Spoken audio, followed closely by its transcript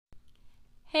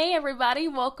Hey everybody,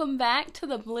 welcome back to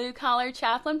the Blue Collar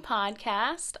Chaplain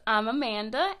Podcast. I'm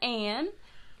Amanda and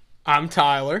I'm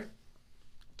Tyler.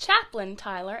 Chaplain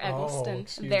Tyler Eggleston.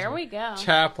 There we go.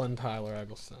 Chaplain Tyler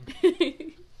Eggleston.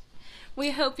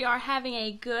 We hope you are having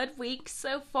a good week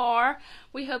so far.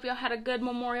 We hope y'all had a good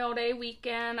Memorial Day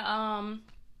weekend.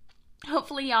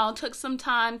 Hopefully y'all took some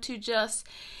time to just,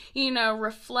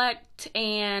 reflect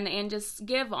and just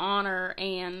give honor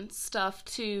and stuff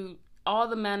to all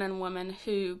the men and women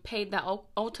who paid the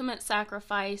ultimate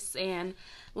sacrifice and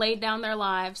laid down their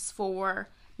lives for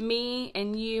me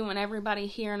and you and everybody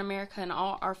here in America and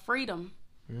all our freedom.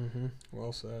 Mm-hmm.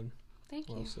 Well said. Thank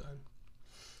you. Well said.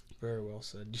 Very well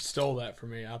said. You stole that from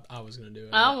me. I was going to do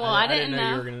it. Oh, well, I didn't know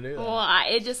you were going to do that. Well,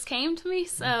 it just came to me,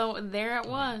 so there it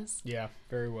was. Yeah,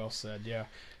 very well said. Yeah.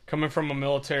 Coming from a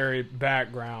military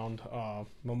background,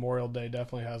 Memorial Day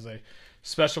definitely has a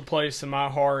special place in my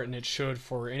heart, and it should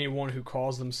for anyone who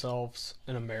calls themselves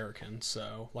an American.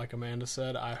 So, like Amanda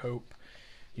said, I hope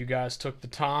you guys took the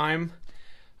time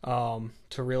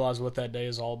to realize what that day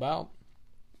is all about.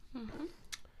 Mm-hmm.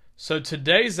 So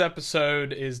today's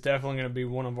episode is definitely going to be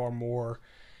one of our more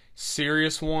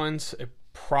serious ones. It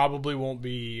probably won't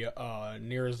be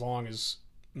near as long as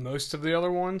most of the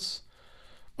other ones.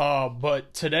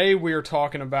 But today we are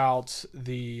talking about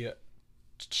the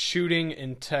shooting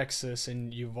in Texas,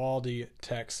 in Uvalde,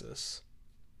 Texas.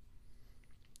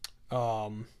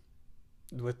 I'm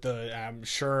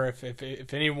sure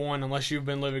if anyone, unless you've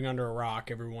been living under a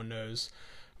rock, everyone knows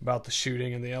about the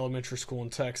shooting in the elementary school in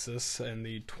Texas and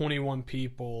the 21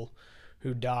 people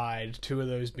who died, 2 of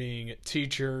those being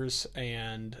teachers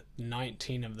and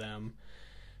 19 of them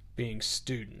being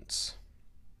students.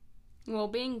 Well,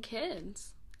 being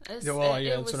kids. That's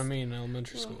what I mean,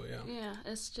 elementary school, yeah. Yeah,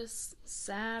 it's just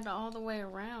sad all the way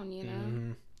around,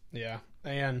 Mm-hmm. Yeah,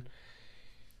 and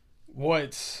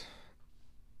what's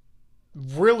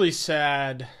really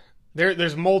sad,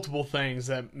 there's multiple things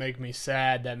that make me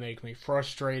sad, that make me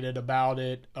frustrated about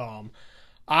it.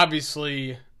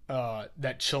 Obviously,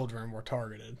 that children were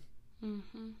targeted.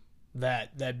 Mm-hmm.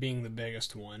 That being the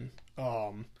biggest one.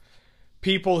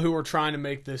 People who are trying to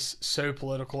make this so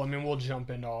political. I mean, we'll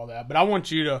jump into all that, but I want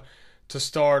you to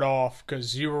start off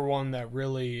because you were one that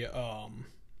really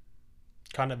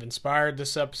kind of inspired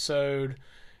this episode,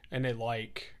 and it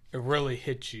really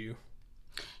hit you.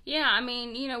 Yeah, I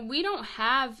mean, we don't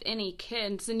have any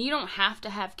kids, and you don't have to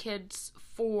have kids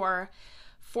for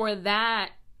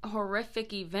that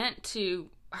horrific event to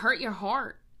hurt your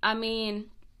heart. I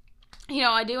mean,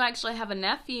 I do actually have a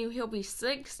nephew. He'll be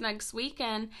 6 next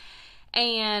weekend.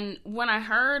 And when I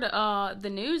heard the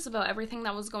news about everything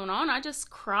that was going on, I just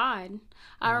cried.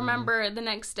 I remember the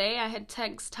next day I had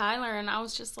texted Tyler, and I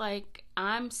was just like,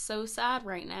 I'm so sad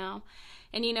right now.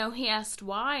 And, he asked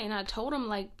why, and I told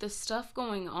him, the stuff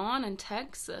going on in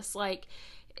Texas,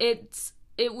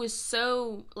 it was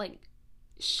so,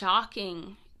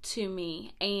 shocking to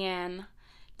me. And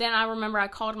then I remember I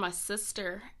called my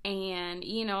sister, and,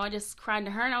 I just cried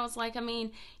to her, and I was like, I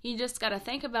mean, you just got to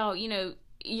think about,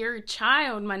 your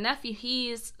child, my nephew,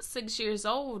 he is 6 years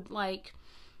old.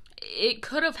 It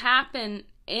could have happened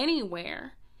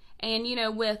anywhere. And,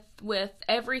 with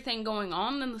everything going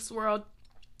on in this world,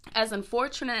 as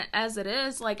unfortunate as it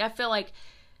is, I feel like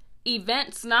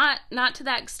events, not to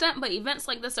that extent, but events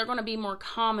like this are going to be more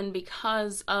common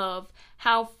because of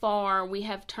how far we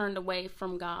have turned away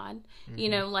from God.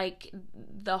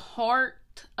 Mm-hmm. The heart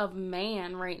of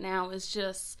man right now is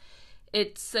just,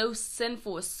 it's so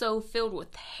sinful, it's so filled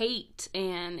with hate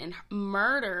and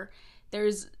murder.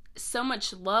 There's so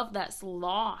much love that's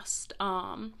lost.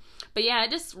 But yeah,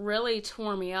 it just really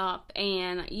tore me up.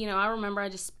 And, I remember I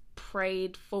just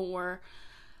prayed for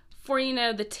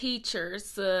the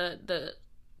teachers, the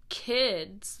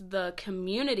kids, the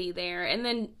community there. And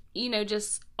then,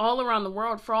 just all around the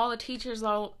world, for all the teachers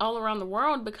all around the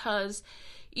world, because,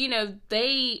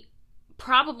 they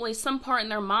probably some part in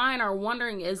their mind are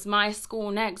wondering, is my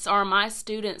school next? Are my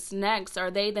students next?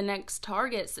 Are they the next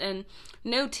targets? And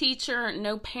no teacher,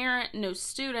 no parent, no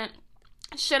student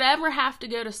should ever have to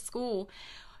go to school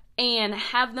and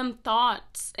have them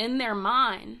thoughts in their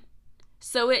mind.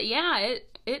 So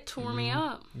it tore me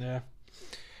up. Yeah.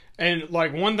 And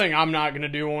one thing I'm not going to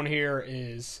do on here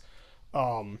is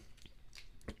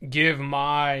give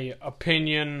my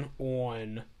opinion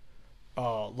on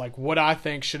what I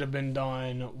think should have been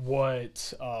done,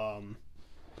 what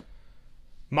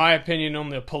my opinion on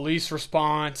the police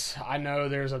response. I know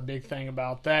there's a big thing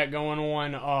about that going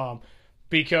on,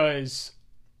 because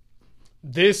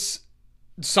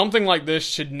something like this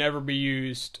should never be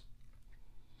used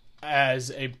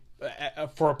as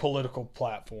for a political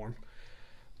platform.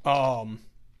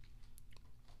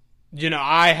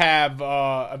 I have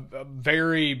a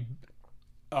very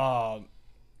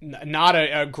not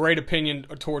a great opinion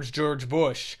towards George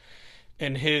Bush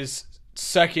in his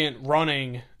second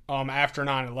running after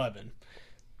 9/11.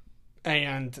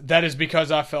 And that is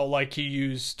because I felt like he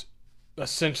used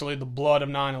essentially the blood of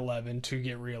 9/11 to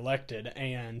get reelected.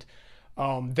 And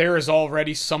there is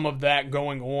already some of that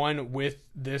going on with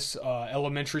this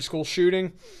elementary school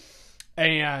shooting.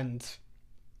 And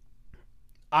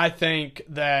I think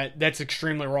that that's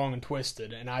extremely wrong and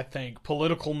twisted. And I think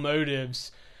political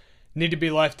motives need to be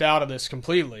left out of this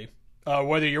completely.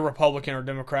 Whether you're Republican or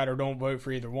Democrat, or don't vote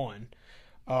for either one.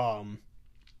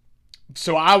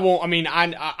 So I won't. I mean,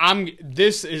 I'm.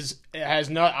 This is has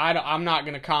not. I'm not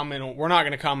going to comment on. We're not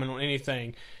going to comment on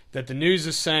anything that the news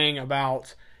is saying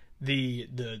about the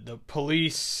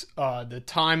police, the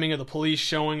timing of the police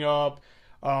showing up,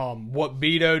 what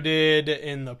Beto did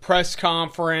in the press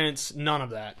conference. None of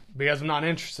that, because I'm not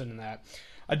interested in that.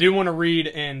 I do want to read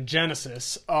in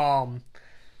Genesis,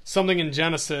 something in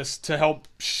Genesis to help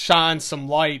shine some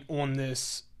light on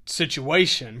this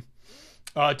situation,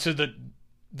 to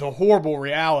the horrible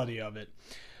reality of it.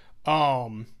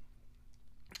 I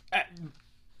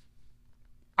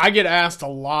get asked a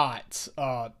lot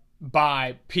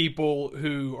by people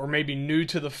who are maybe new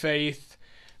to the faith.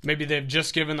 Maybe they've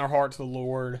just given their heart to the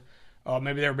Lord.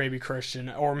 Maybe they're a baby Christian.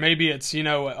 Or maybe it's,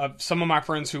 some of my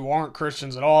friends who aren't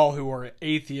Christians at all, who are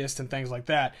atheists and things like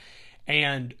that.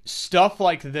 And stuff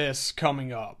like this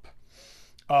coming up.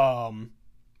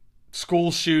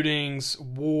 School shootings,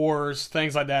 wars,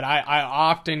 things like that. I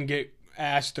often get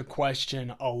asked the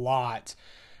question a lot.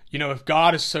 If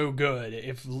God is so good,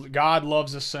 if God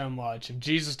loves us so much, if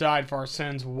Jesus died for our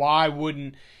sins, why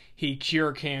wouldn't he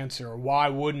cure cancer? Why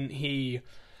wouldn't he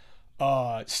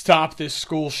stop this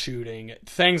school shooting?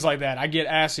 Things like that. I get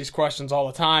asked these questions all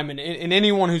the time. And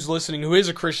anyone who's listening who is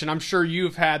a Christian, I'm sure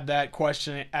you've had that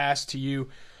question asked to you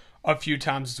a few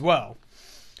times as well.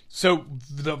 So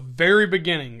the very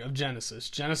beginning of Genesis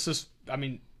chapter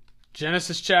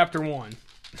 1.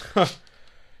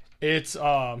 It's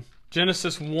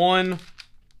Genesis 1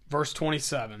 verse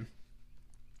 27.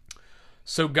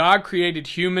 So God created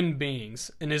human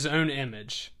beings in his own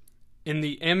image. In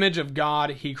the image of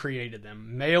God he created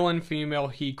them. Male and female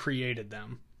he created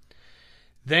them.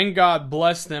 Then God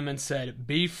blessed them and said,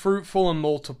 "Be fruitful and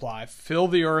multiply, fill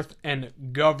the earth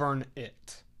and govern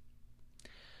it."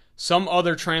 Some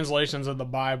other translations of the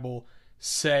Bible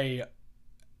say,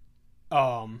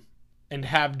 and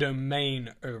have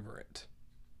domain over it.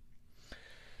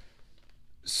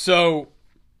 So,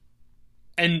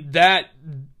 and that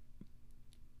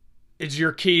is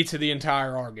your key to the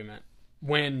entire argument.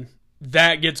 When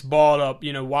that gets brought up,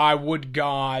 why would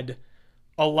God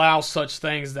allow such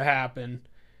things to happen?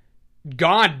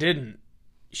 God didn't.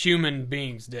 Human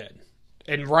beings did.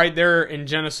 And right there in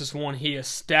Genesis 1, he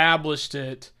established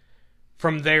it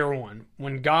from there on.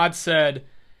 When God said,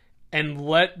 "And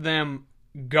let them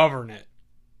govern it."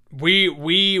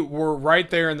 We were right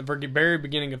there in the very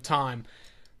beginning of time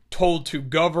told to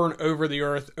govern over the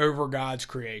earth, over God's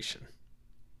creation.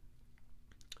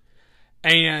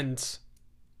 And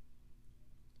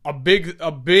a big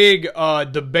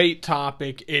debate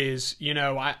topic is,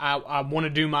 I want to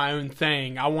do my own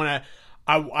thing. I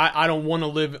don't want to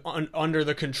live under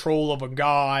the control of a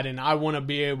God, and I want to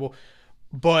be able,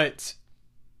 but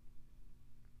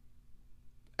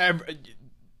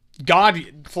God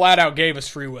flat out gave us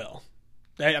free will.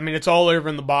 It's all over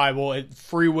in the Bible.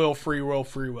 Free will, free will,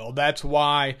 free will. That's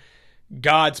why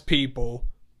God's people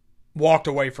walked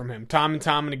away from him time and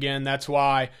time and again. That's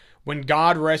why when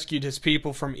God rescued his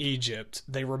people from Egypt,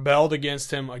 they rebelled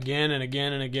against him again and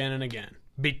again and again and again.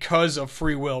 Because of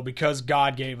free will, because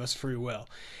God gave us free will.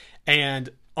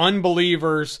 And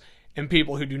unbelievers and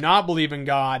people who do not believe in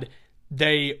God,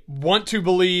 they want to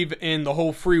believe in the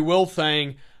whole free will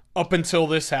thing up until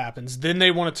this happens. Then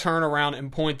they want to turn around and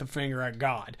point the finger at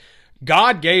God.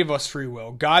 God gave us free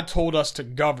will. God told us to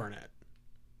govern it.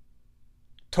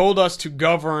 Told us to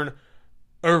govern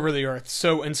over the earth.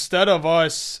 So instead of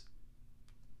us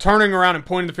turning around and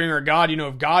pointing the finger at God,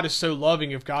 if God is so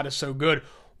loving, if God is so good,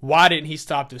 why didn't he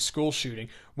stop this school shooting?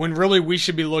 When really we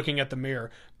should be looking at the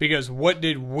mirror. Because what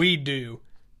did we do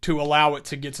to allow it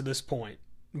to get to this point?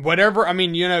 Whatever,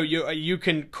 you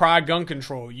can cry gun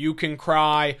control. You can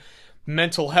cry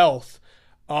mental health.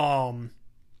 I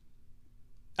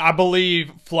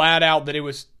believe flat out that it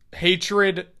was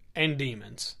hatred and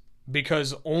demons.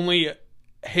 Because only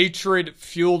hatred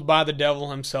fueled by the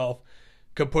devil himself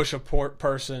could push a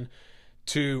person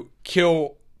to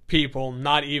kill people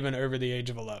not even over the age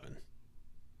of 11.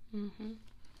 Mm-hmm.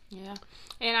 Yeah.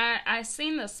 And I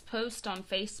seen this post on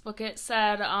Facebook. It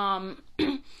said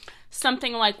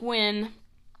something like when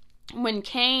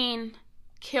Cain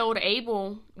killed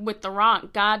Abel with the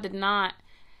rock, God did not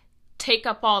take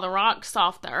up all the rocks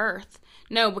off the earth.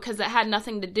 No, because it had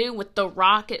nothing to do with the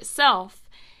rock itself.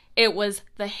 It was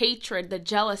the hatred, the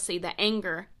jealousy, the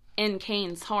anger in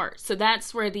Cain's heart. So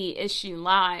that's where the issue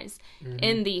lies,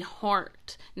 in the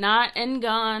heart. Not in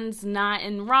guns, not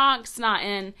in rocks, not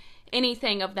in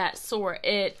anything of that sort.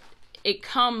 It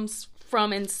comes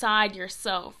from inside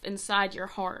yourself, inside your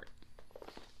heart.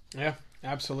 Yeah,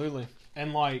 absolutely.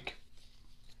 And like,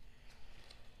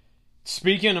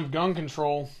 speaking of gun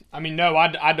control, I mean, no,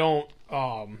 I don't.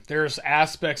 There's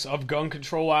aspects of gun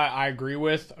control I agree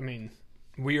with. I mean,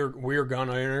 we are gun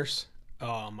owners.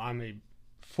 I'm a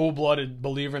full-blooded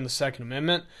believer in the Second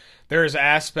Amendment. There's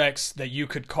aspects that you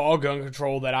could call gun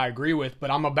control that I agree with, but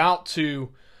I'm about to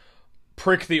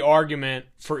prick the argument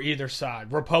for either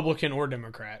side, Republican or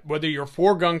Democrat, whether you're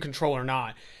for gun control or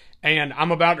not. And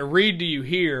I'm about to read to you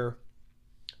here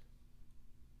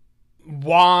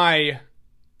why,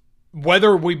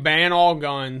 whether we ban all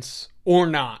guns or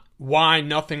not, why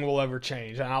nothing will ever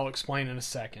change. And I'll explain in a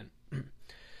second.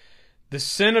 The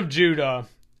sin of Judah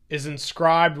is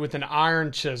inscribed with an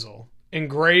iron chisel,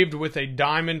 engraved with a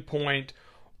diamond point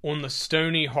on their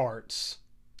stony hearts.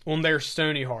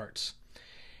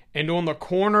 And on the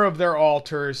corner of their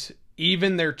altars,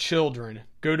 even their children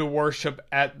go to worship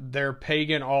at their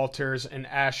pagan altars and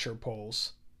Asher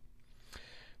poles.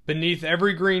 Beneath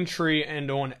every green tree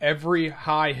and on every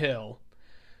high hill.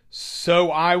 So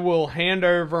I will hand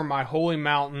over my holy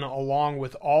mountain along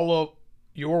with all of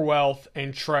your wealth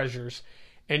and treasures,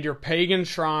 and your pagan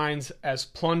shrines as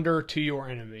plunder to your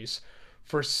enemies.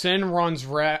 For sin runs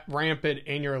rampant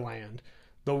in your land.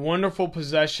 The wonderful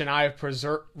possession I have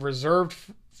reserved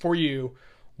for you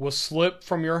will slip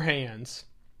from your hands.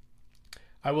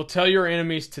 I will tell your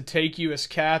enemies to take you as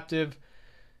captive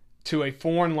to a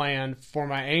foreign land, for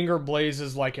my anger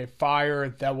blazes like a fire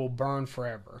that will burn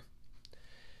forever.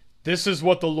 This is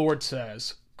what the Lord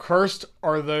says. Cursed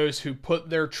are those who put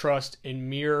their trust in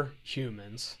mere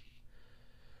humans,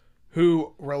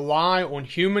 who rely on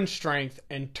human strength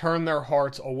and turn their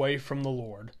hearts away from the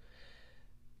Lord.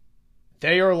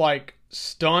 They are like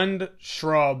stunned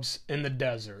shrubs in the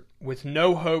desert, with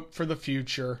no hope for the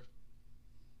future.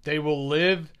 They will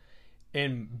live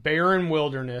in barren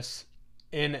wilderness,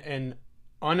 in an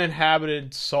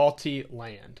uninhabited, salty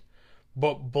land.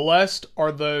 But blessed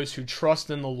are those who trust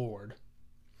in the Lord,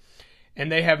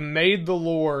 and they have made the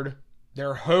Lord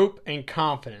their hope and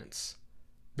confidence.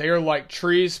 They are like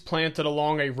trees planted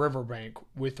along a riverbank,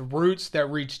 with roots that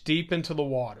reach deep into the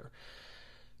water.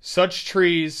 Such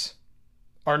trees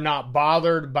are not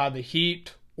bothered by the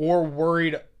heat or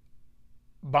worried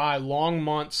by long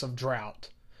months of drought.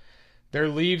 Their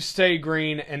leaves stay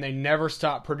green and they never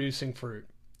stop producing fruit.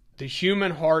 The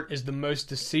human heart is the most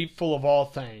deceitful of all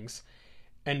things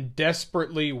and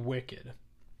desperately wicked.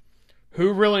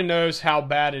 Who really knows how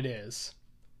bad it is?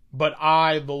 But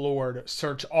I, the Lord,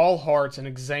 search all hearts and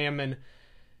examine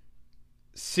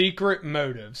secret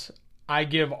motives. I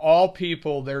give all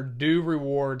people their due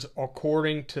rewards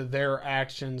according to their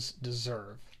actions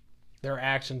deserve.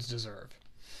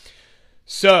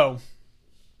 So,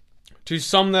 to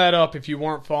sum that up, if you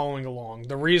weren't following along,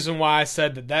 the reason why I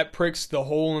said that pricks the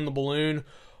hole in the balloon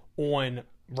on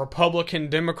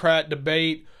Republican-Democrat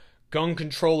debate, gun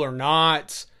control or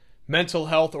not, mental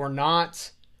health or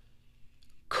not,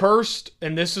 cursed,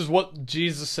 and this is what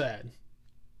Jesus said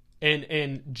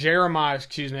in Jeremiah,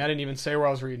 I didn't even say where I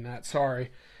was reading that,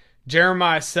 sorry.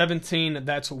 Jeremiah 17,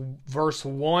 that's verse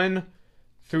 1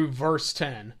 through verse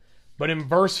 10. But in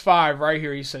verse 5 right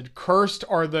here, he said, cursed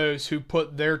are those who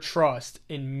put their trust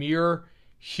in mere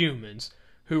humans,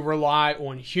 who rely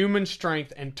on human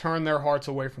strength and turn their hearts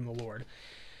away from the Lord.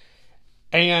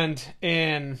 And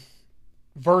in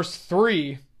verse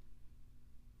 3,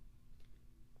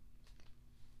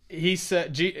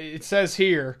 it says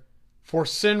here, for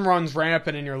sin runs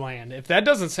rampant in your land. If that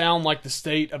doesn't sound like the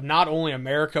state of not only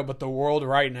America but the world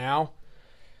right now,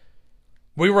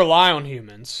 we rely on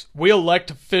humans. We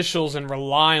elect officials and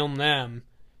rely on them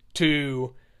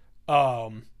to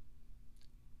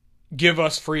give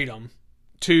us freedom,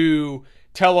 to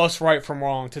tell us right from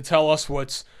wrong, to tell us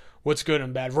what's good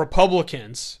and bad.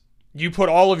 Republicans, you put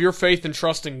all of your faith and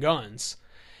trust in guns.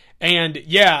 And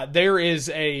yeah, there is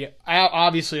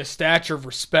obviously a stature of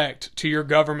respect to your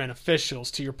government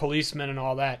officials, to your policemen and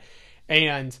all that,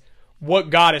 and what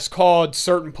God has called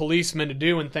certain policemen to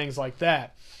do and things like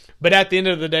that. But at the end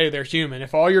of the day, they're human.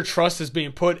 If all your trust is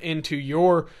being put into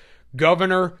your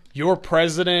governor, your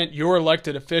president, your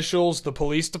elected officials, the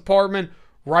police department,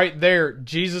 right there,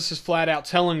 Jesus is flat out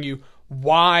telling you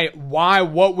why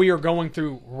what we are going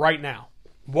through right now.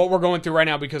 What we're going through right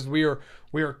now, because we are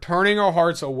turning our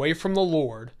hearts away from the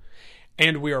Lord,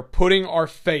 and we are putting our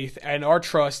faith and our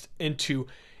trust into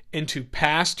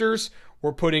pastors.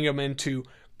 We're putting them into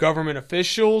government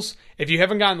officials. If you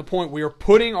haven't gotten the point, we are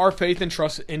putting our faith and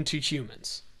trust into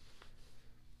humans.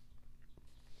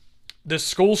 The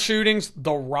school shootings,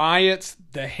 the riots,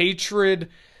 the hatred,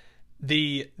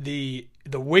 the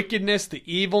wickedness, the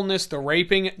evilness, the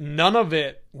raping, none of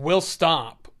it will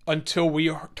stop until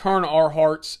we turn our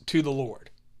hearts to the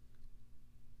Lord.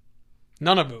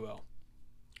 None of it will.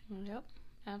 Yep,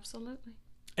 absolutely.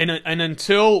 And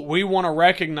until we want to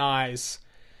recognize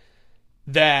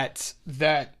that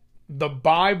the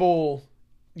Bible,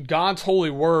 God's holy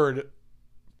word,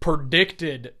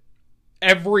 predicted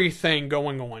everything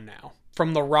going on now,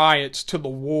 from the riots to the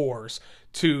wars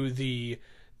to the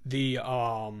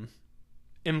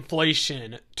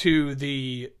inflation to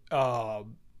the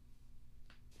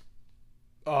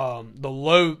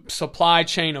low supply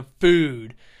chain of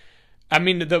food. I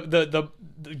mean, the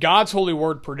God's holy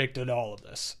word predicted all of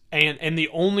this, and the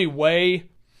only way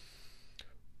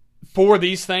for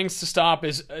these things to stop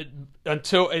is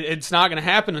until it's not going to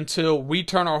happen until we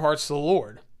turn our hearts to the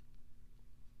Lord.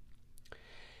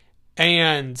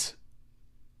 And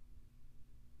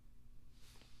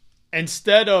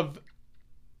instead of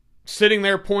sitting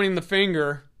there pointing the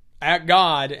finger at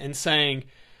God and saying,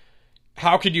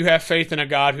 how could you have faith in a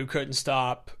God who couldn't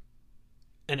stop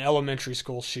an elementary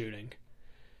school shooting?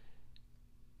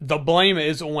 The blame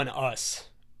is on us.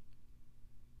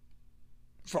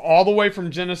 For all the way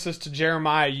from Genesis to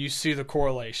Jeremiah, you see the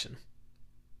correlation.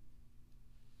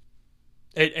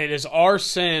 It is our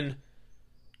sin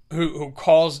who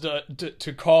caused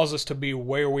to cause us to be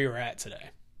where we are at today.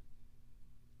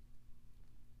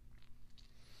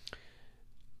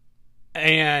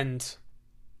 And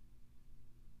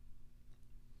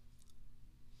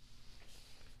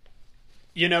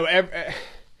you know,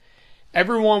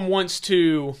 everyone wants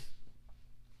to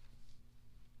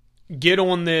get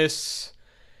on this.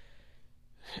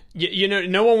 You know,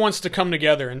 no one wants to come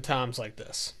together in times like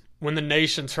this, when the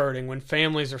nation's hurting, when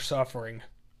families are suffering.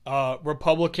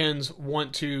 Republicans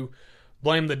want to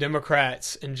blame the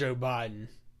Democrats and Joe Biden.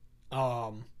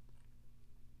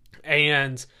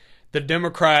 And the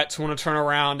Democrats want to turn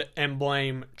around and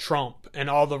blame Trump and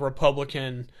all the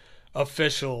Republican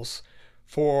officials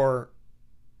for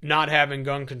not having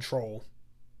gun control.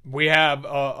 We have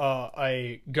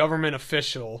a government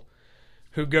official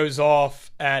who goes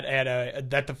off at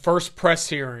the first press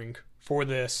hearing for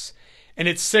this, and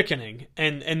it's sickening.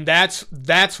 And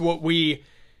that's what we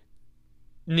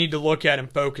need to look at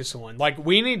and focus on. Like,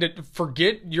 we need to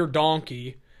forget your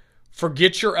donkey,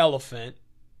 forget your elephant,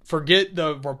 forget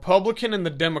the Republican and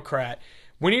the Democrat.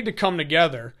 We need to come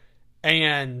together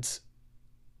and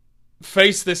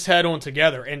face this head on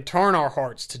together and turn our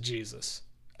hearts to Jesus.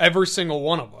 Every single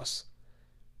one of us.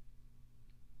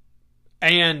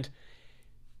 And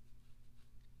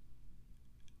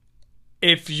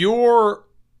if your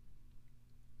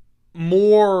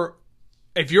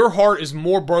heart is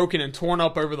more broken and torn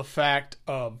up over the fact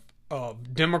of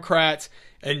Democrats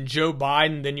and Joe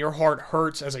Biden, then your heart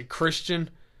hurts as a Christian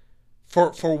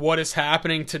for what is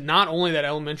happening to not only that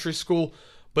elementary school,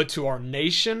 but to our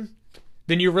nation,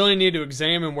 then you really need to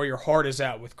examine where your heart is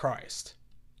at with Christ.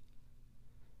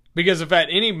 Because if at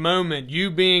any moment you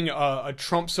being a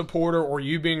Trump supporter or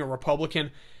you being a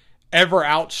Republican ever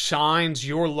outshines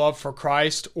your love for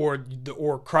Christ or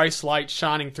Christ's light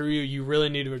shining through you, you really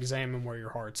need to examine where your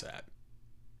heart's at.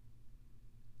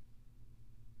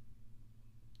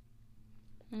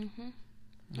 Mm-hmm.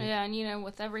 Yeah, and you know,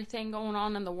 with everything going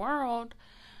on in the world,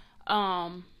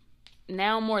 now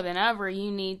more than ever,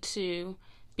 you need to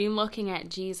be looking at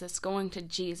Jesus, going to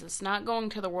Jesus, not going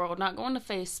to the world, not going to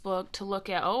Facebook to look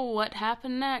at, oh, what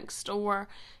happened next, or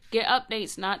get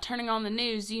updates, not turning on the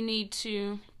news. You need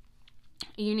to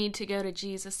go to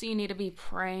Jesus. You need to be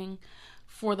praying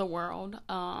for the world.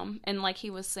 And like he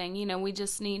was saying, you know, we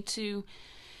just need to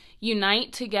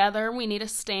unite together. We need to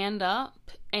stand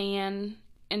up and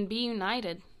be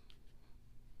united.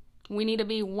 We need to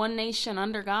be one nation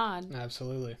under God.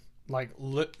 Absolutely. Like,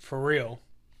 for real.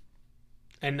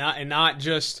 And not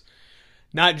just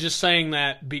saying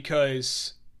that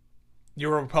because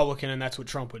you're a Republican and that's what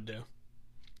Trump would do.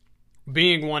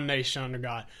 Being one nation under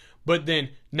God. But then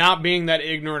not being that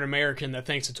ignorant American that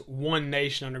thinks it's one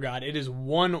nation under God. It is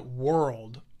one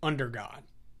world under God.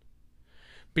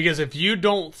 Because if you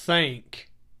don't think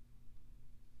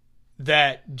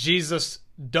that Jesus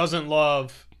doesn't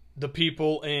love the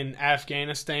people in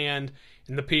Afghanistan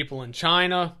and the people in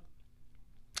China.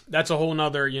 That's a whole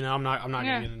nother, I'm not going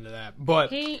to get into that.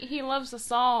 But he loves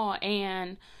us all,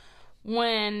 and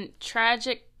when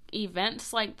tragic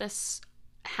events like this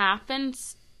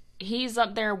happens, he's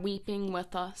up there weeping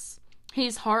with us.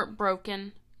 He's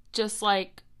heartbroken, just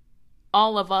like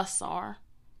all of us are.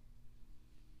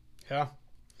 Yeah.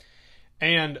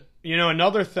 And,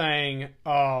 another thing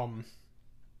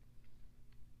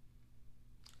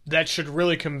that should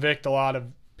really convict a lot of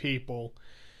people,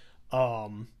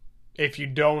 if you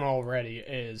don't already,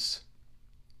 is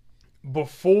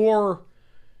before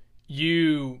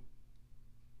you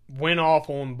went off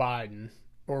on Biden,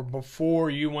 or before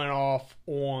you went off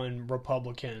on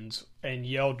Republicans and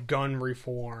yelled gun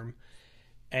reform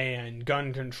and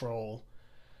gun control,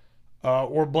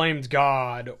 or blamed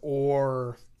God,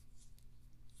 or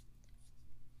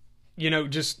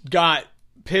just got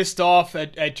pissed off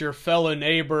at your fellow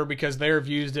neighbor because their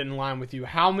views didn't align with you,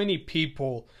 how many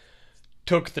people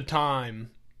took the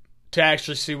time to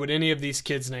actually see what any of these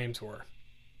kids' names were?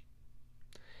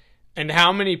 And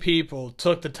how many people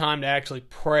took the time to actually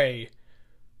pray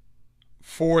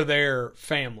for their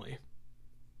family?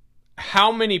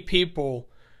 How many people,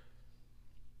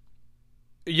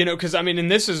 because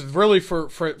and this is really for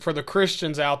the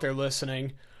Christians out there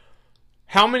listening,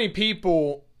 how many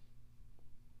people,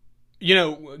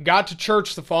 got to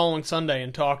church the following Sunday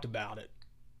and talked about it?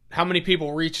 How many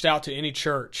people reached out to any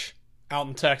church out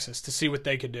in Texas to see what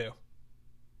they could do?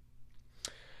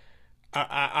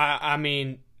 I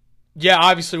mean, yeah,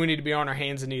 obviously we need to be on our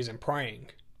hands and knees and praying.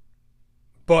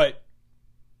 But,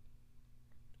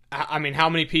 how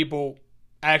many people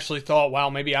actually thought, wow,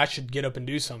 maybe I should get up and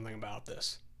do something about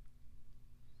this?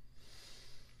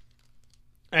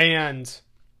 And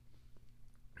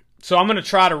so I'm going to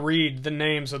try to read the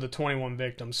names of the 21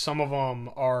 victims. Some of them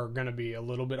are going to be a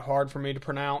little bit hard for me to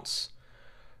pronounce.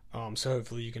 So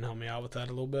hopefully you can help me out with that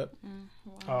a little bit.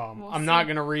 I'm not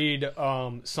going to read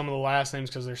some of the last names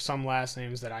because there's some last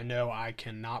names that I know I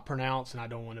cannot pronounce, and I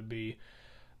don't want to be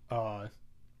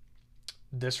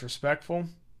disrespectful.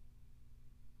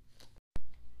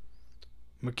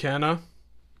 McKenna.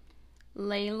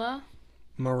 Layla.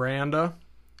 Miranda.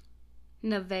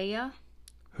 Nevaeh.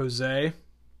 Jose.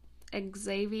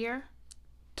 Xavier.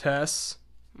 Tess.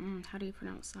 How do you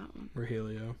pronounce that one?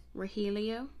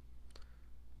 Rogelio.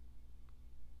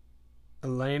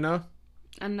 Elena.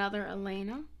 Another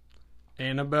Elena.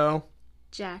 Annabelle.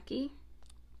 Jackie.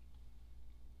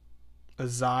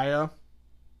 Isaiah.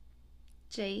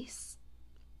 Jace.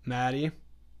 Maddie.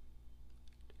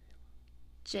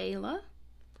 Jayla.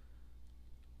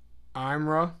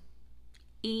 Imra.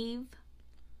 Eve.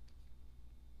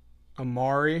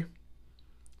 Amari.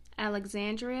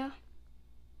 Alexandria.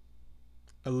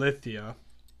 Alithia.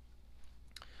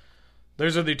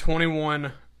 Those are the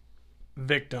 21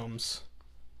 victims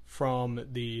from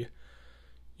the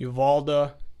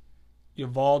Uvalde,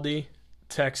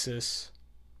 Texas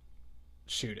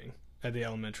shooting at the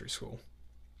elementary school.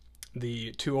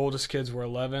 The two oldest kids were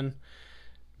 11.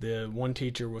 The one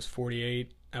teacher was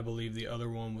 48. I believe the other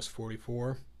one was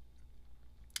 44.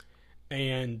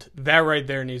 And that right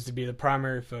there needs to be the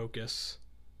primary focus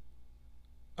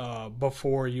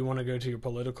before you want to go to your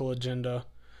political agenda,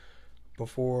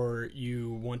 before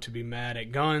you want to be mad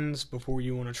at guns, before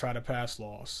you want to try to pass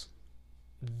laws.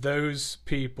 Those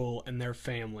people and their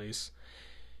families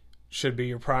should be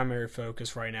your primary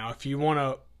focus right now. If you want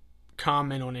to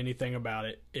comment on anything about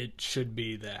it, it should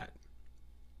be that.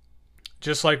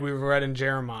 Just like we read in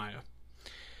Jeremiah,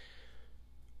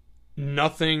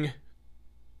 nothing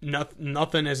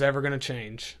is ever going to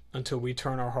change until we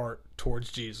turn our heart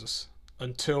towards Jesus,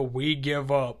 until we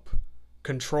give up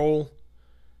control,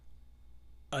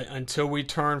 until we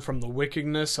turn from the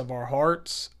wickedness of our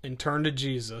hearts and turn to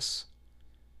Jesus.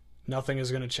 Nothing is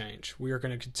going to change. We are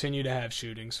going to continue to have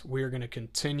shootings. We are going to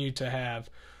continue to have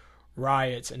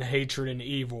riots and hatred and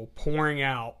evil pouring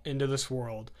out into this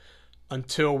world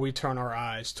until we turn our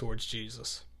eyes towards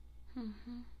Jesus.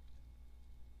 Mm-hmm.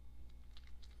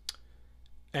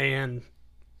 And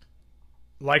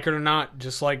like it or not,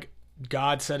 just like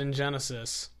God said in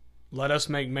Genesis, let us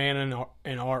make man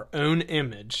in our own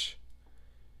image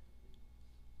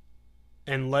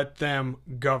and let them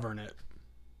govern it.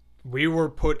 We were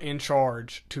put in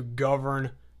charge to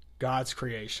govern God's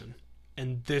creation.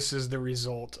 And this is the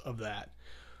result of that.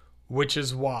 Which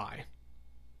is why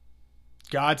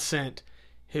God sent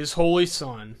His Holy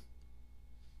Son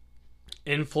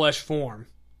in flesh form.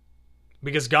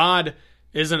 Because God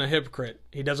isn't a hypocrite.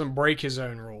 He doesn't break His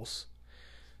own rules.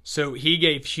 So He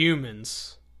gave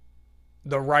humans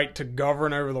the right to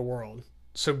govern over the world.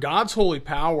 So God's holy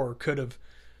power could have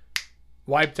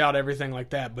wiped out everything like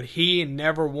that, but he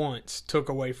never once took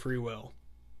away free will.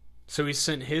 So he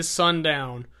sent his son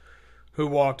down, who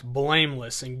walked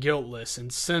blameless and guiltless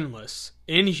and sinless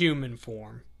in human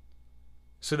form,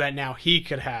 so that now he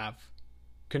could have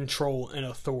control and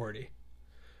authority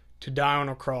to die on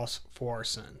a cross for our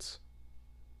sins.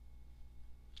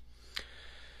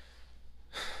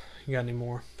 You got any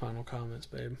more final comments,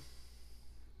 babe?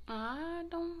 I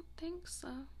don't think so.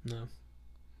 No.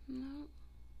 No.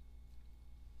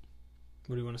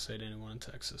 What do you want to say to anyone in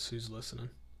Texas who's listening?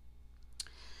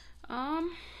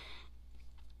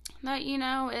 That, you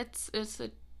know, it's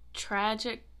a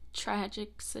tragic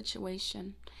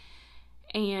situation.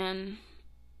 And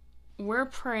we're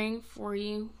praying for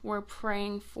you. We're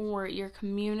praying for your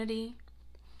community.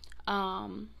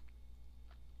 And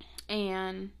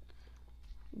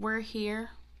we're here.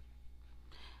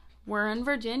 We're in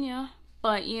Virginia.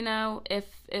 But, you know, if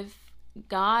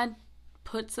God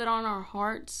puts it on our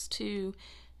hearts to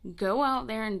go out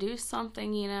there and do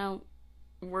something, you know,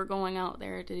 we're going out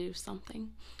there to do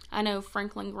something. I know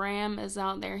Franklin Graham is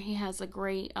out there. He has a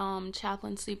great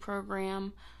chaplaincy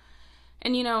program.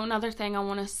 And, you know, another thing I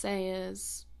want to say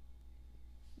is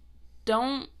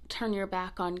don't turn your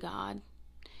back on God.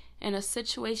 In a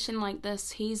situation like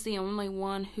this, he's the only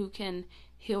one who can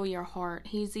heal your heart.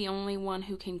 He's the only one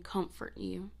who can comfort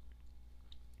you.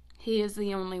 He is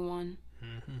the only one.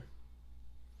 Mm-hmm.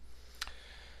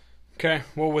 Okay,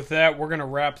 well, with that, we're going to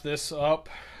wrap this up.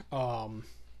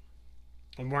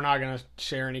 And we're not going to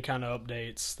share any kind of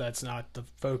updates. That's not the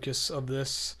focus of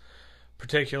this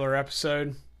particular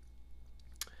episode.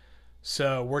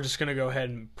 So we're just going to go ahead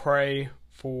and pray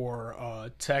for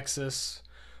Texas,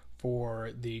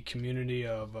 for the community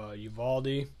of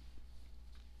Uvalde,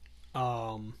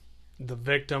 the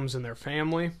victims and their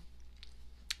family.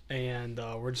 And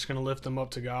we're just going to lift them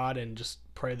up to God and just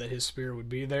pray that his spirit would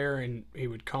be there and he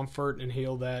would comfort and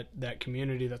heal that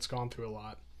community that's gone through a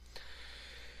lot.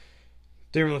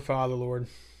 Dear Heavenly Father, Lord,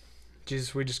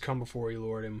 Jesus, we just come before you,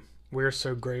 Lord, and we are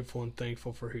so grateful and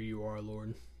thankful for who you are,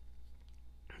 Lord.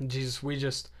 And Jesus,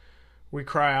 we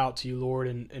cry out to you, Lord,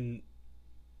 and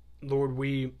Lord,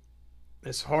 we,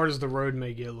 as hard as the road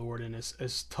may get, Lord, and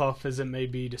as tough as it may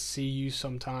be to see you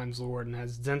sometimes, Lord, and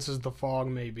as dense as the fog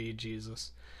may be,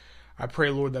 Jesus, I pray,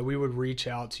 Lord, that we would reach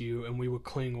out to you and we would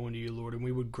cling on to you, Lord, and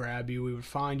we would grab you, we would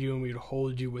find you, and we would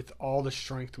hold you with all the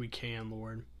strength we can,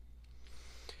 Lord.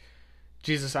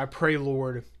 Jesus, I pray,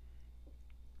 Lord,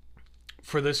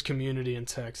 for this community in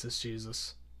Texas,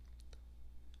 Jesus.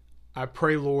 I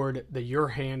pray, Lord, that your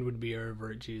hand would be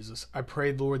over it, Jesus. I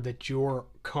pray, Lord, that your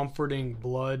comforting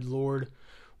blood, Lord,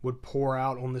 would pour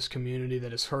out on this community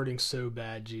that is hurting so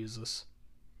bad, Jesus.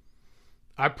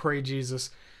 I pray,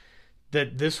 Jesus,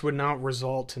 that this would not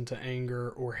result into anger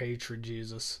or hatred,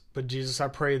 Jesus. But, Jesus, I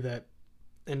pray that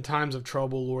in times of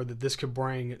trouble, Lord, that this could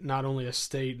bring not only a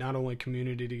state, not only a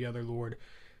community together, Lord,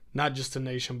 not just a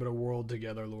nation, but a world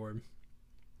together, Lord.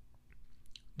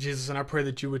 Jesus, and I pray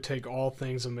that you would take all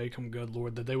things and make them good,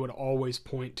 Lord, that they would always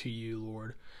point to you,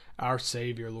 Lord, our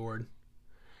Savior, Lord.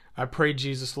 I pray,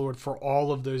 Jesus, Lord, for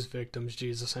all of those victims,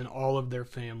 Jesus, and all of their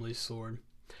families, Lord.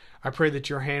 I pray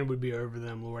that your hand would be over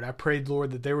them, Lord. I pray,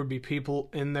 Lord, that there would be people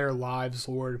in their lives,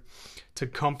 Lord, to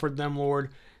comfort them,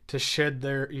 Lord, to shed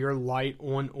your light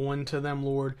onto them,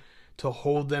 Lord, to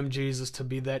hold them, Jesus, to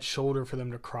be that shoulder for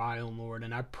them to cry on, Lord.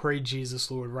 And I pray,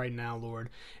 Jesus, Lord, right now, Lord,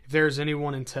 if there is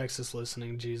anyone in Texas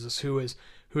listening, Jesus, who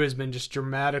has been just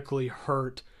dramatically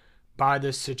hurt by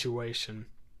this situation,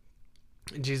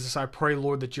 Jesus, I pray,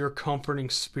 Lord, that your comforting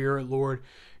spirit, Lord,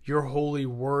 your holy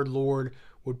word, Lord,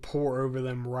 would pour over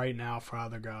them right now,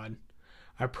 Father God.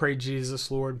 I pray,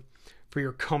 Jesus, Lord, for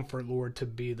your comfort, Lord, to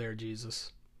be there,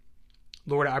 Jesus.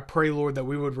 Lord, I pray, Lord, that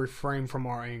we would refrain from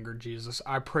our anger, Jesus.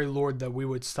 I pray, Lord, that we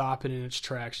would stop it in its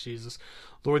tracks, Jesus.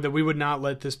 Lord, that we would not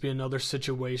let this be another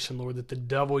situation, Lord, that the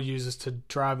devil uses to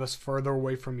drive us further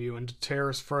away from you and to tear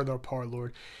us further apart,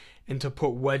 Lord, and to put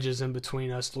wedges in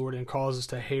between us, Lord, and cause us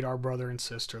to hate our brother and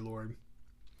sister, Lord.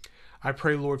 I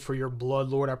pray, Lord, for your blood,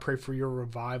 Lord. I pray for your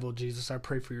revival, Jesus. I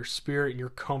pray for your spirit and your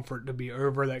comfort to be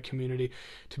over that community,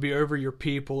 to be over your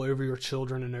people, over your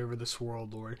children, and over this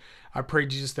world, Lord. I pray,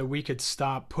 Jesus, that we could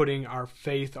stop putting our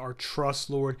faith, our trust,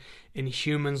 Lord, in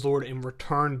humans, Lord, and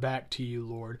return back to you,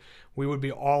 Lord. We would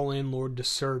be all in, Lord, to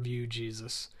serve you,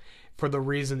 Jesus, for the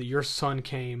reason that your Son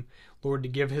came, Lord, to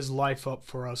give his life up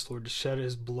for us, Lord, to shed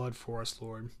his blood for us,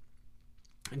 Lord.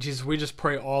 And Jesus, we just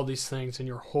pray all these things in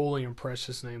your holy and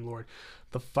precious name, Lord.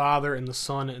 The Father and the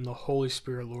Son and the Holy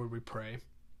Spirit, Lord, we pray.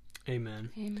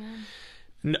 Amen. Amen.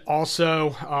 And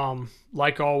also,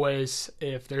 like always,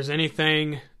 if there's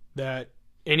anything that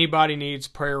anybody needs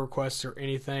prayer requests or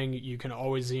anything, you can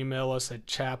always email us at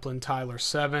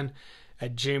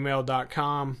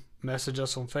chaplaintyler7@gmail.com. Message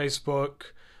us on Facebook.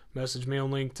 Message me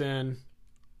on LinkedIn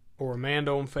or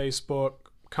Amanda on Facebook.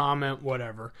 Comment,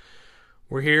 whatever.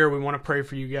 We're here. We want to pray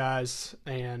for you guys,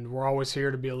 and we're always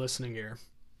here to be a listening ear.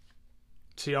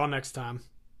 See y'all next time.